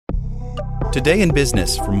Today in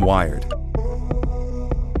Business from Wired.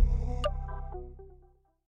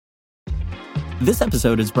 This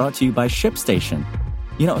episode is brought to you by ShipStation.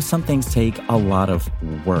 You know, some things take a lot of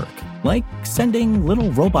work, like sending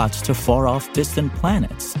little robots to far-off distant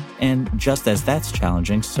planets. And just as that's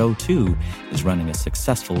challenging, so too is running a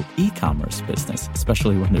successful e-commerce business,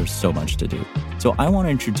 especially when there's so much to do. So I want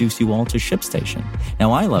to introduce you all to ShipStation.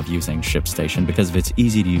 Now, I love using ShipStation because of its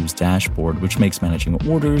easy-to-use dashboard, which makes managing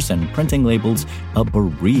orders and printing labels a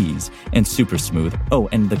breeze and super smooth. Oh,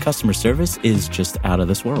 and the customer service is just out of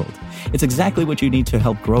this world. It's exactly what you need to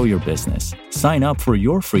help grow your business. Sign up for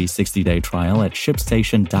your free 60-day trial at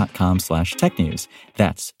shipstation.com/technews.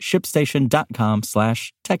 That's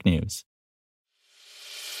shipstation.com/technews.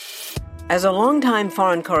 As a longtime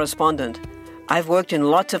foreign correspondent, I've worked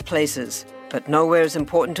in lots of places, but nowhere as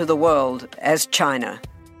important to the world as China.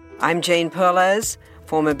 I'm Jane Perlez,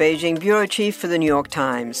 former Beijing bureau chief for the New York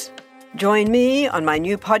Times. Join me on my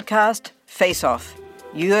new podcast, Face Off,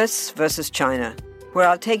 U.S. versus China, where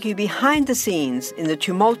I'll take you behind the scenes in the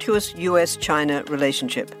tumultuous U.S.-China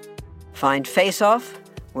relationship. Find Face Off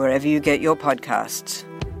wherever you get your podcasts.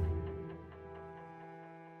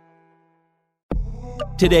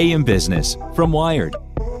 Today in Business from Wired.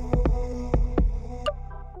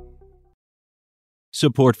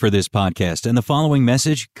 Support for this podcast and the following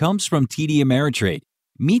message comes from TD Ameritrade.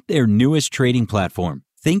 Meet their newest trading platform,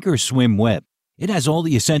 Thinkorswim Web. It has all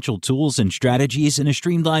the essential tools and strategies in a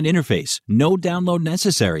streamlined interface. No download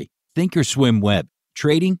necessary. Thinkorswim Web.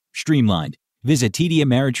 Trading streamlined. Visit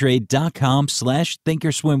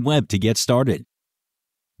tdameritrade.com/thinkorswimweb to get started.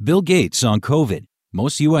 Bill Gates on COVID.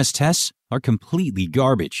 Most U.S. tests are completely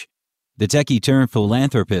garbage. The techie turned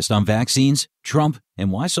philanthropist on vaccines, Trump, and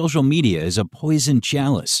why social media is a poison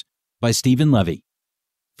chalice by Stephen Levy.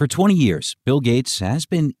 For 20 years, Bill Gates has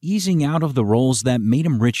been easing out of the roles that made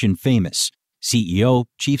him rich and famous, CEO,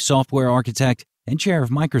 chief software architect, and chair of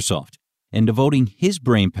Microsoft, and devoting his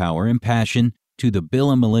brainpower and passion to the Bill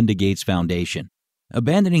and Melinda Gates Foundation,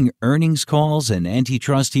 abandoning earnings calls and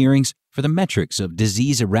antitrust hearings for the metrics of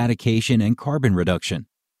disease eradication and carbon reduction.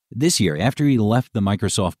 This year, after he left the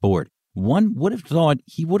Microsoft board, one would have thought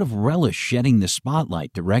he would have relished shedding the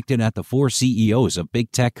spotlight directed at the four CEOs of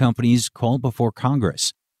big tech companies called before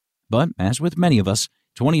Congress. But as with many of us,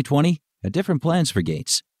 2020 had different plans for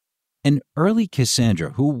Gates. An early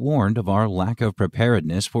Cassandra who warned of our lack of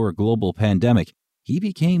preparedness for a global pandemic, he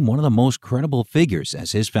became one of the most credible figures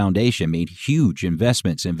as his foundation made huge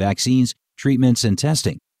investments in vaccines, treatments, and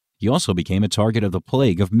testing. He also became a target of the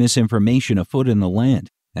plague of misinformation afoot in the land,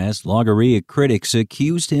 as logorrheic critics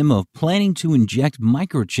accused him of planning to inject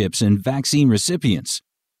microchips in vaccine recipients.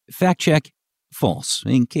 Fact check, false,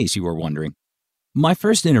 in case you were wondering. My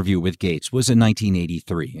first interview with Gates was in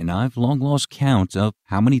 1983, and I've long lost count of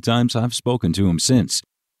how many times I've spoken to him since.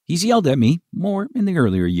 He's yelled at me, more in the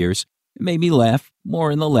earlier years, and made me laugh,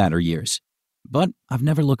 more in the latter years. But I've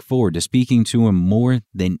never looked forward to speaking to him more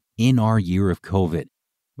than in our year of COVID.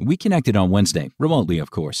 We connected on Wednesday, remotely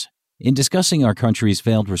of course, in discussing our country's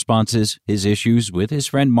failed responses, his issues with his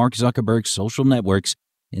friend Mark Zuckerberg's social networks,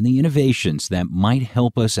 and the innovations that might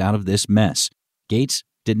help us out of this mess. Gates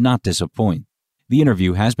did not disappoint. The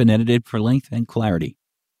interview has been edited for length and clarity.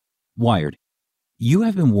 Wired. You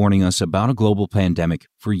have been warning us about a global pandemic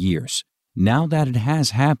for years. Now that it has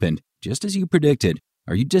happened, just as you predicted,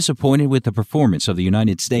 are you disappointed with the performance of the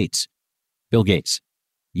United States? Bill Gates.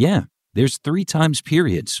 Yeah, there's 3 times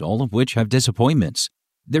periods, all of which have disappointments.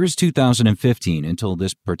 There is 2015 until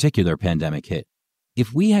this particular pandemic hit.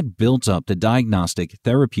 If we had built up the diagnostic,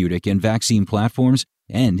 therapeutic, and vaccine platforms,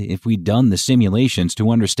 and if we'd done the simulations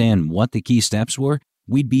to understand what the key steps were,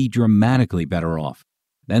 we'd be dramatically better off.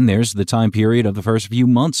 Then there's the time period of the first few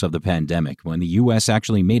months of the pandemic when the U.S.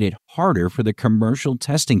 actually made it harder for the commercial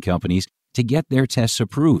testing companies to get their tests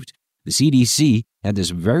approved. The CDC had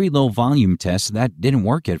this very low volume test that didn't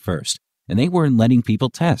work at first, and they weren't letting people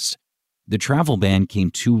test. The travel ban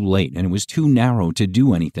came too late, and it was too narrow to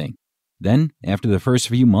do anything. Then, after the first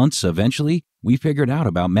few months, eventually, we figured out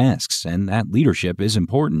about masks, and that leadership is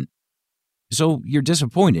important. So you're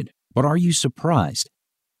disappointed, but are you surprised?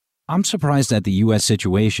 I'm surprised at the U.S.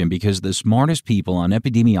 situation because the smartest people on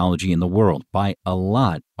epidemiology in the world, by a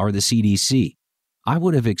lot, are the CDC. I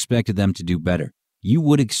would have expected them to do better. You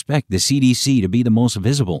would expect the CDC to be the most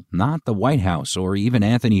visible, not the White House or even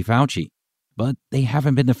Anthony Fauci. But they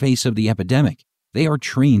haven't been the face of the epidemic. They are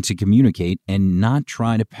trained to communicate and not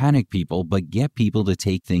try to panic people, but get people to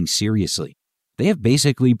take things seriously. They have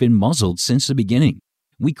basically been muzzled since the beginning.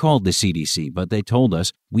 We called the CDC, but they told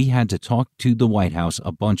us we had to talk to the White House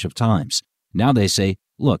a bunch of times. Now they say,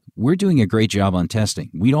 Look, we're doing a great job on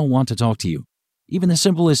testing. We don't want to talk to you. Even the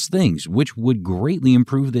simplest things, which would greatly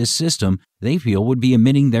improve this system, they feel would be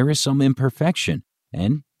admitting there is some imperfection,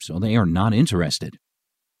 and so they are not interested.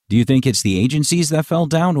 Do you think it's the agencies that fell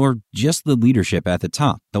down or just the leadership at the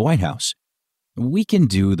top, the White House? We can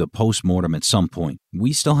do the post-mortem at some point.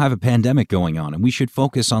 We still have a pandemic going on, and we should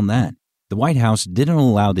focus on that. The White House didn't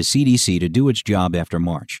allow the CDC to do its job after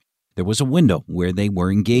March. There was a window where they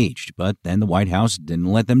were engaged, but then the White House didn't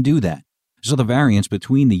let them do that. So the variance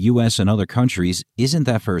between the U.S. and other countries isn't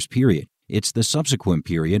that first period. It's the subsequent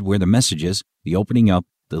period where the messages, the opening up,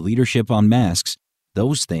 the leadership on masks,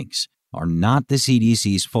 those things are not the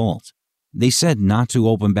CDC's fault. They said not to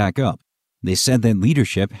open back up. They said that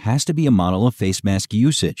leadership has to be a model of face mask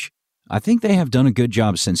usage. I think they have done a good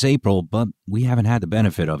job since April, but we haven't had the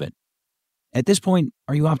benefit of it. At this point,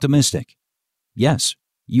 are you optimistic? Yes.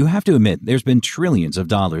 You have to admit there's been trillions of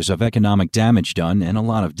dollars of economic damage done and a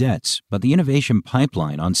lot of debts, but the innovation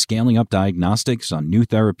pipeline on scaling up diagnostics, on new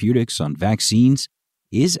therapeutics, on vaccines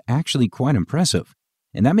is actually quite impressive.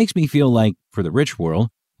 And that makes me feel like, for the rich world,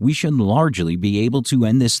 we should largely be able to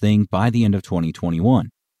end this thing by the end of 2021,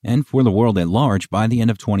 and for the world at large by the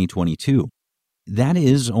end of 2022. That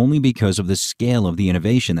is only because of the scale of the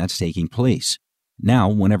innovation that's taking place. Now,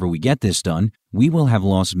 whenever we get this done, we will have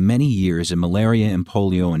lost many years in malaria and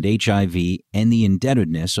polio and HIV and the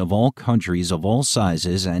indebtedness of all countries of all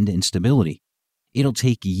sizes and instability. It'll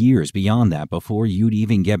take years beyond that before you'd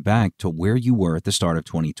even get back to where you were at the start of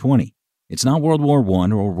 2020. It's not World War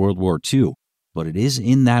I or World War II, but it is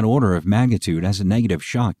in that order of magnitude as a negative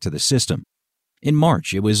shock to the system. In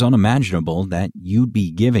March, it was unimaginable that you'd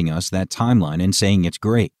be giving us that timeline and saying it's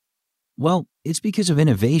great. Well, it's because of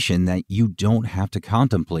innovation that you don't have to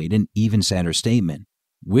contemplate an even sadder statement,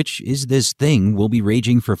 which is this thing will be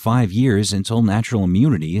raging for 5 years until natural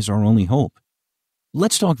immunity is our only hope.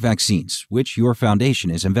 Let's talk vaccines, which your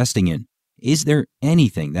foundation is investing in. Is there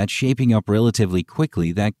anything that's shaping up relatively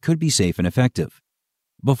quickly that could be safe and effective?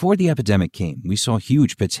 Before the epidemic came, we saw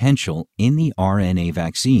huge potential in the RNA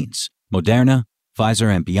vaccines, Moderna,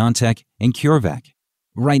 Pfizer and BioNTech, and CureVac.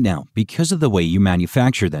 Right now, because of the way you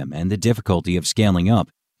manufacture them and the difficulty of scaling up,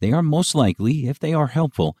 they are most likely, if they are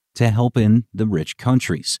helpful, to help in the rich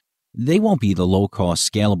countries. They won't be the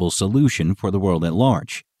low-cost, scalable solution for the world at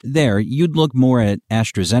large. There, you'd look more at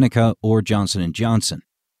AstraZeneca or Johnson & Johnson.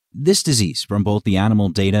 This disease, from both the animal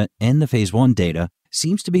data and the Phase 1 data,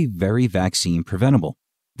 seems to be very vaccine preventable.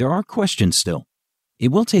 There are questions still.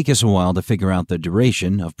 It will take us a while to figure out the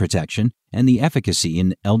duration of protection and the efficacy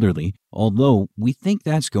in elderly, although we think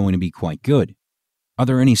that's going to be quite good. Are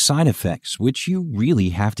there any side effects, which you really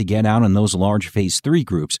have to get out in those large Phase 3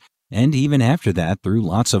 groups, and even after that through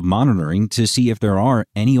lots of monitoring to see if there are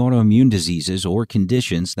any autoimmune diseases or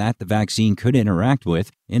conditions that the vaccine could interact with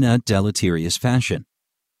in a deleterious fashion?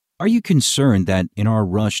 Are you concerned that in our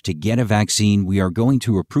rush to get a vaccine, we are going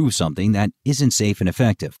to approve something that isn't safe and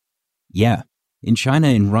effective? Yeah. In China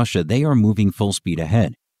and Russia, they are moving full speed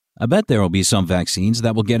ahead. I bet there will be some vaccines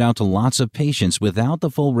that will get out to lots of patients without the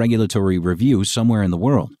full regulatory review somewhere in the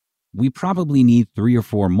world. We probably need 3 or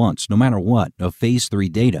 4 months, no matter what, of Phase 3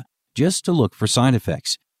 data, just to look for side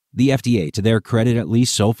effects. The FDA, to their credit at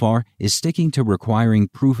least so far, is sticking to requiring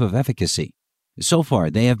proof of efficacy. So far,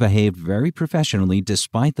 they have behaved very professionally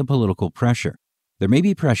despite the political pressure. There may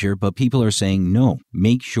be pressure, but people are saying no,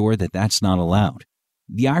 make sure that that's not allowed.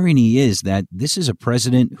 The irony is that this is a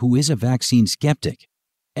president who is a vaccine skeptic.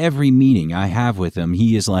 Every meeting I have with him,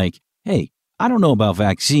 he is like, hey, I don't know about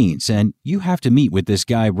vaccines, and you have to meet with this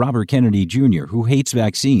guy, Robert Kennedy Jr., who hates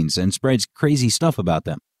vaccines and spreads crazy stuff about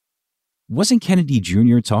them. Wasn't Kennedy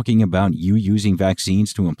Jr. talking about you using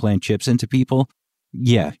vaccines to implant chips into people?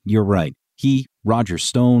 Yeah, you're right. He, Roger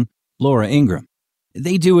Stone, Laura Ingraham.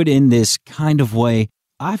 They do it in this kind of way.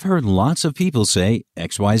 I've heard lots of people say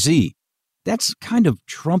XYZ. That's kind of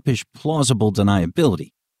Trumpish plausible deniability.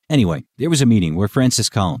 Anyway, there was a meeting where Francis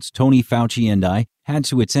Collins, Tony Fauci, and I had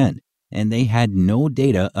to attend, and they had no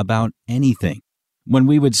data about anything. When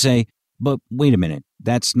we would say, but wait a minute,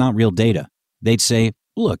 that's not real data, they'd say,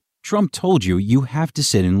 look, Trump told you you have to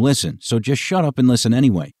sit and listen, so just shut up and listen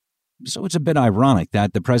anyway. So it's a bit ironic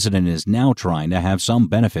that the president is now trying to have some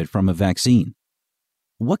benefit from a vaccine.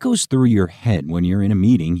 What goes through your head when you're in a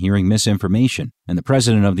meeting hearing misinformation and the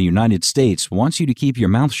President of the United States wants you to keep your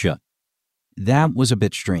mouth shut? That was a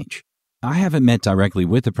bit strange. I haven't met directly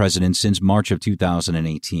with the president since March of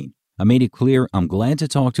 2018. I made it clear I'm glad to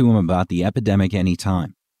talk to him about the epidemic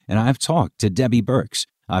anytime. And I've talked to Debbie Birx.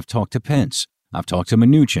 I've talked to Pence. I've talked to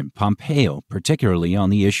Mnuchin, Pompeo, particularly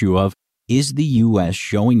on the issue of, Is the U.S.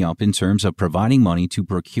 showing up in terms of providing money to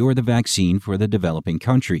procure the vaccine for the developing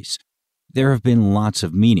countries? There have been lots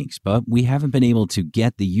of meetings, but we haven't been able to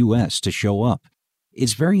get the U.S. to show up.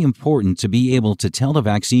 It's very important to be able to tell the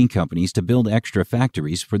vaccine companies to build extra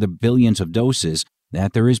factories for the billions of doses,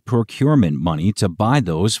 that there is procurement money to buy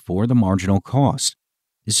those for the marginal cost.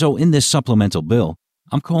 So in this supplemental bill,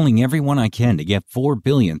 I'm calling everyone I can to get $4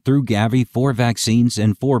 billion through Gavi for vaccines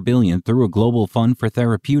and $4 billion through a global fund for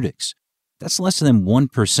therapeutics. That's less than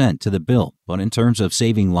 1% to the bill, but in terms of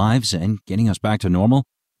saving lives and getting us back to normal,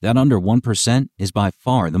 that under 1% is by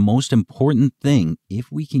far the most important thing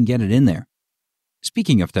if we can get it in there.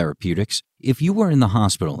 Speaking of therapeutics, if you were in the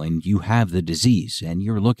hospital and you have the disease and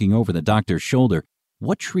you're looking over the doctor's shoulder,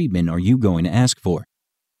 what treatment are you going to ask for?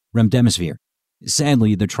 Remdesivir.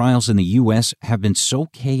 Sadly, the trials in the U.S. have been so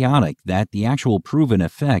chaotic that the actual proven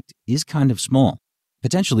effect is kind of small.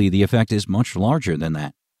 Potentially, the effect is much larger than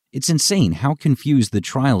that. It's insane how confused the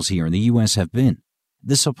trials here in the U.S. have been.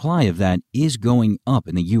 The supply of that is going up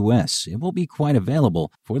in the U.S. It will be quite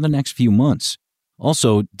available for the next few months.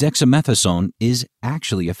 Also, dexamethasone is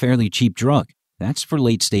actually a fairly cheap drug. That's for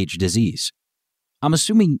late-stage disease. I'm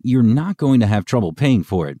assuming you're not going to have trouble paying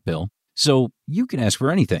for it, Bill, so you can ask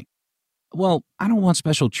for anything. Well, I don't want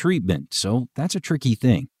special treatment, so that's a tricky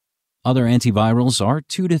thing. Other antivirals are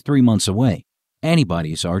 2 to 3 months away.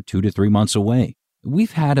 Antibodies are 2 to 3 months away.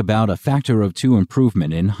 We've had about a factor of 2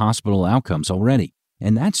 improvement in hospital outcomes already,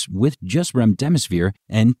 and that's with just remdesivir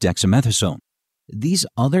and dexamethasone. These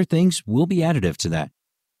other things will be additive to that.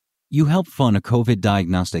 You helped fund a COVID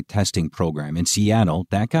diagnostic testing program in Seattle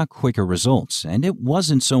that got quicker results, and it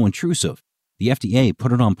wasn't so intrusive. The FDA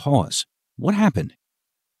put it on pause. What happened?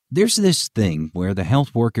 There's this thing where the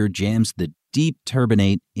health worker jams the deep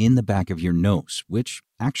turbinate in the back of your nose, which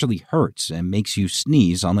actually hurts and makes you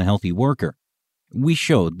sneeze on the healthy worker. We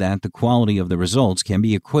showed that the quality of the results can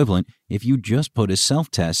be equivalent if you just put a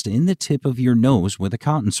self-test in the tip of your nose with a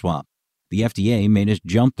cotton swab. The FDA made us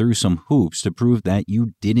jump through some hoops to prove that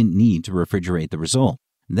you didn't need to refrigerate the result,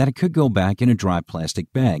 that it could go back in a dry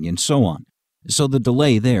plastic bag, and so on. So the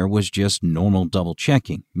delay there was just normal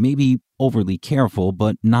double-checking, maybe overly careful,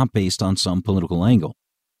 but not based on some political angle.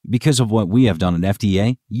 Because of what we have done at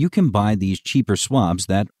FDA, you can buy these cheaper swabs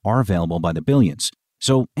that are available by the billions.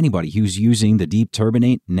 So anybody who's using the deep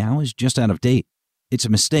turbinate now is just out of date. It's a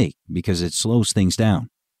mistake because it slows things down.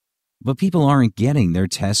 But people aren't getting their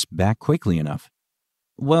tests back quickly enough.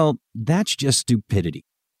 Well, that's just stupidity.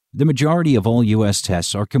 The majority of all U.S.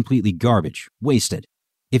 tests are completely garbage, wasted.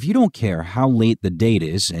 If you don't care how late the date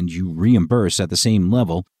is and you reimburse at the same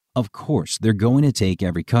level, of course they're going to take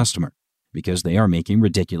every customer because they are making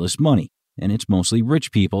ridiculous money, and it's mostly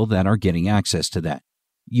rich people that are getting access to that.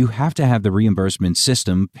 You have to have the reimbursement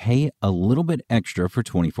system pay a little bit extra for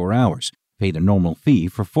 24 hours, pay the normal fee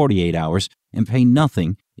for 48 hours, and pay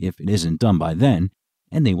nothing if it isn't done by then,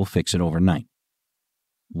 and they will fix it overnight.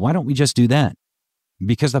 Why don't we just do that?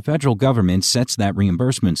 Because the federal government sets that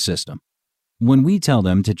reimbursement system. When we tell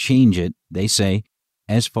them to change it, they say,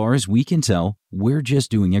 as far as we can tell, we're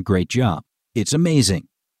just doing a great job. It's amazing.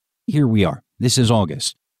 Here we are. This is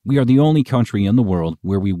August. We are the only country in the world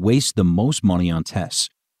where we waste the most money on tests.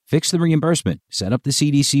 Fix the reimbursement, set up the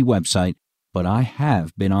CDC website, but I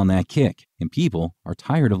have been on that kick, and people are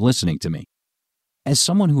tired of listening to me. As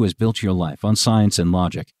someone who has built your life on science and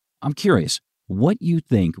logic, I'm curious what you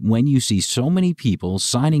think when you see so many people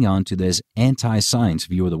signing on to this anti-science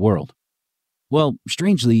view of the world. Well,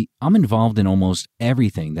 strangely, I'm involved in almost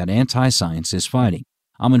everything that anti-science is fighting.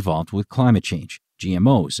 I'm involved with climate change,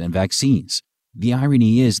 GMOs, and vaccines. The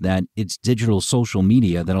irony is that it's digital social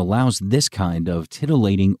media that allows this kind of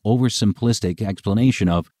titillating, oversimplistic explanation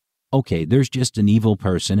of, okay, there's just an evil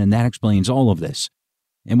person and that explains all of this.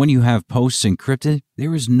 And when you have posts encrypted,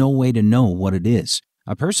 there is no way to know what it is.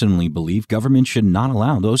 I personally believe government should not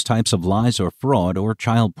allow those types of lies or fraud or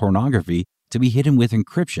child pornography to be hidden with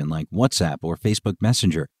encryption like WhatsApp or Facebook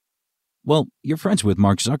Messenger. Well, you're friends with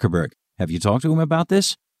Mark Zuckerberg. Have you talked to him about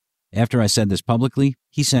this? After I said this publicly,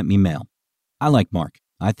 he sent me mail. I like Mark.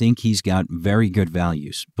 I think he's got very good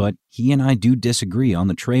values, but he and I do disagree on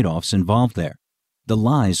the trade-offs involved there. The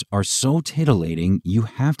lies are so titillating, you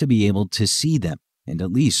have to be able to see them and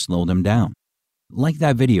at least slow them down. Like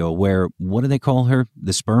that video where, what do they call her,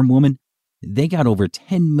 the sperm woman? They got over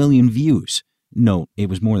 10 million views. No, it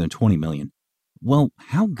was more than 20 million. Well,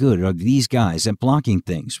 how good are these guys at blocking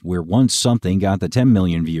things where once something got the 10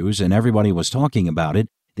 million views and everybody was talking about it,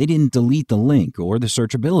 they didn't delete the link or the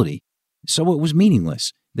searchability. So it was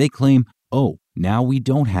meaningless. They claim, oh, now we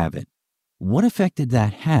don't have it. What effect did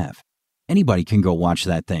that have? Anybody can go watch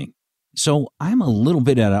that thing. So I'm a little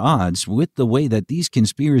bit at odds with the way that these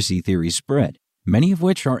conspiracy theories spread, many of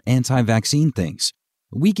which are anti-vaccine things.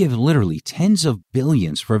 We give literally tens of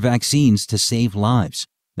billions for vaccines to save lives.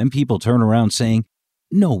 Then people turn around saying,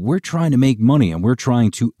 no, we're trying to make money and we're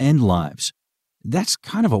trying to end lives. That's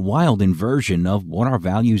kind of a wild inversion of what our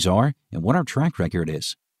values are and what our track record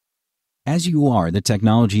is. As you are the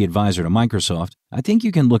technology advisor to Microsoft, I think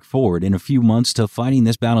you can look forward in a few months to fighting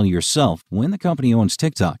this battle yourself when the company owns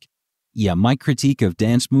TikTok. Yeah, my critique of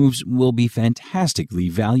dance moves will be fantastically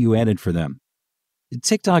value-added for them.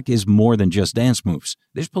 TikTok is more than just dance moves.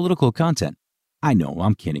 There's political content. I know,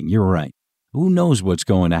 I'm kidding, you're right. Who knows what's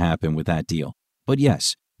going to happen with that deal? But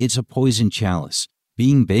yes, it's a poison chalice.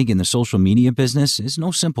 Being big in the social media business is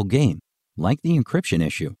no simple game, like the encryption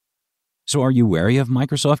issue. So are you wary of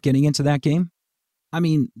Microsoft getting into that game? I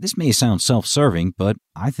mean, this may sound self-serving, but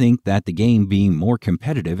I think that the game being more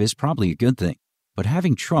competitive is probably a good thing. But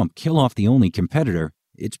having Trump kill off the only competitor,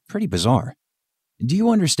 it's pretty bizarre. Do you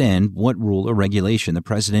understand what rule or regulation the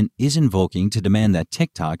president is invoking to demand that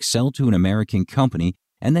TikTok sell to an American company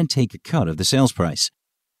and then take a cut of the sales price?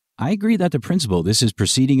 I agree that the principle this is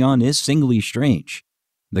proceeding on is singly strange.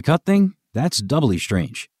 The cut thing, that's doubly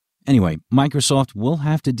strange. Anyway, Microsoft will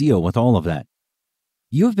have to deal with all of that.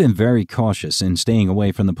 You have been very cautious in staying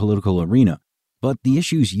away from the political arena, but the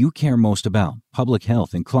issues you care most about, public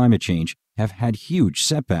health and climate change, have had huge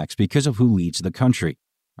setbacks because of who leads the country.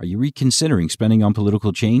 Are you reconsidering spending on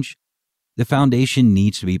political change? The foundation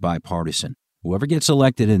needs to be bipartisan. Whoever gets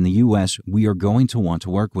elected in the U.S., we are going to want to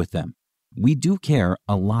work with them. We do care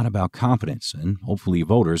a lot about competence, and hopefully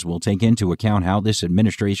voters will take into account how this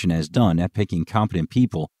administration has done at picking competent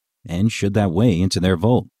people and should that weigh into their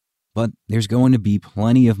vote. But there's going to be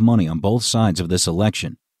plenty of money on both sides of this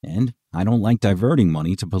election, and I don't like diverting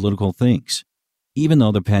money to political things. Even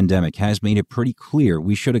though the pandemic has made it pretty clear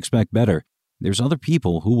we should expect better, there's other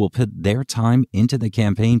people who will put their time into the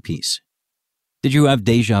campaign piece. Did you have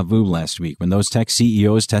deja vu last week when those tech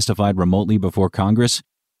CEOs testified remotely before Congress?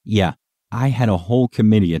 Yeah, I had a whole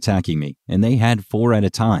committee attacking me, and they had 4 at a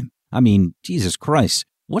time. I mean, Jesus Christ,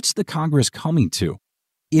 what's the Congress coming to?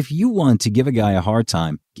 If you want to give a guy a hard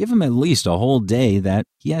time, give him at least a whole day that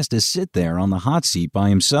he has to sit there on the hot seat by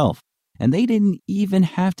himself. And they didn't even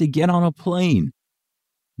have to get on a plane.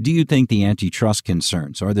 Do you think the antitrust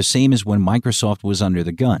concerns are the same as when Microsoft was under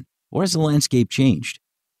the gun, or has the landscape changed?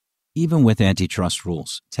 Even with antitrust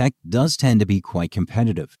rules, tech does tend to be quite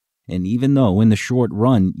competitive. And even though in the short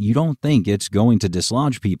run you don't think it's going to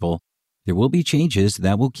dislodge people, there will be changes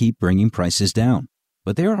that will keep bringing prices down.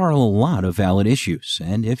 But there are a lot of valid issues,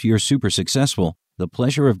 and if you're super successful, the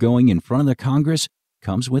pleasure of going in front of the Congress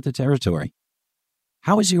comes with the territory.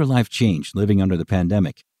 How has your life changed living under the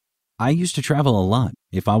pandemic? I used to travel a lot.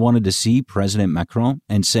 If I wanted to see President Macron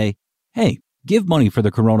and say, hey, give money for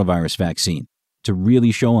the coronavirus vaccine, to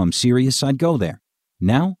really show I'm serious, I'd go there.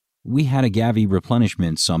 Now, we had a Gavi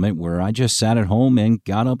replenishment summit where I just sat at home and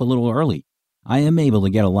got up a little early. I am able to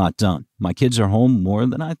get a lot done. My kids are home more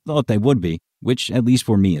than I thought they would be, which at least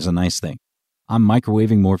for me is a nice thing. I'm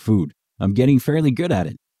microwaving more food. I'm getting fairly good at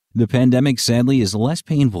it. The pandemic, sadly, is less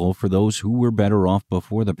painful for those who were better off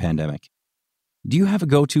before the pandemic. Do you have a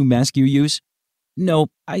go-to mask you use? No,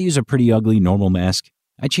 I use a pretty ugly normal mask.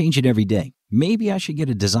 I change it every day. Maybe I should get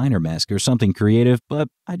a designer mask or something creative, but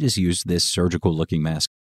I just use this surgical-looking mask.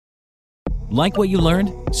 Like what you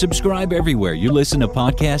learned? Subscribe everywhere you listen to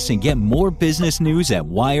podcasts and get more business news at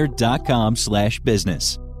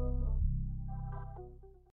wired.com/business.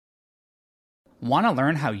 Want to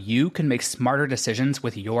learn how you can make smarter decisions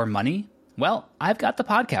with your money? Well, I've got the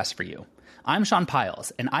podcast for you. I'm Sean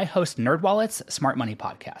Piles, and I host NerdWallet's Smart Money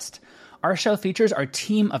Podcast. Our show features our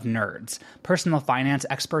team of nerds, personal finance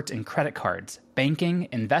experts in credit cards, banking,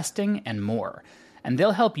 investing, and more. And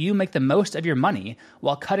they'll help you make the most of your money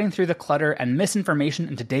while cutting through the clutter and misinformation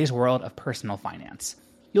in today's world of personal finance.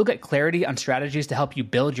 You'll get clarity on strategies to help you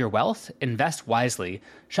build your wealth, invest wisely,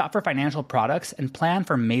 shop for financial products, and plan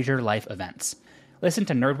for major life events. Listen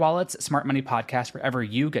to NerdWallet's Smart Money Podcast wherever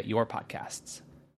you get your podcasts.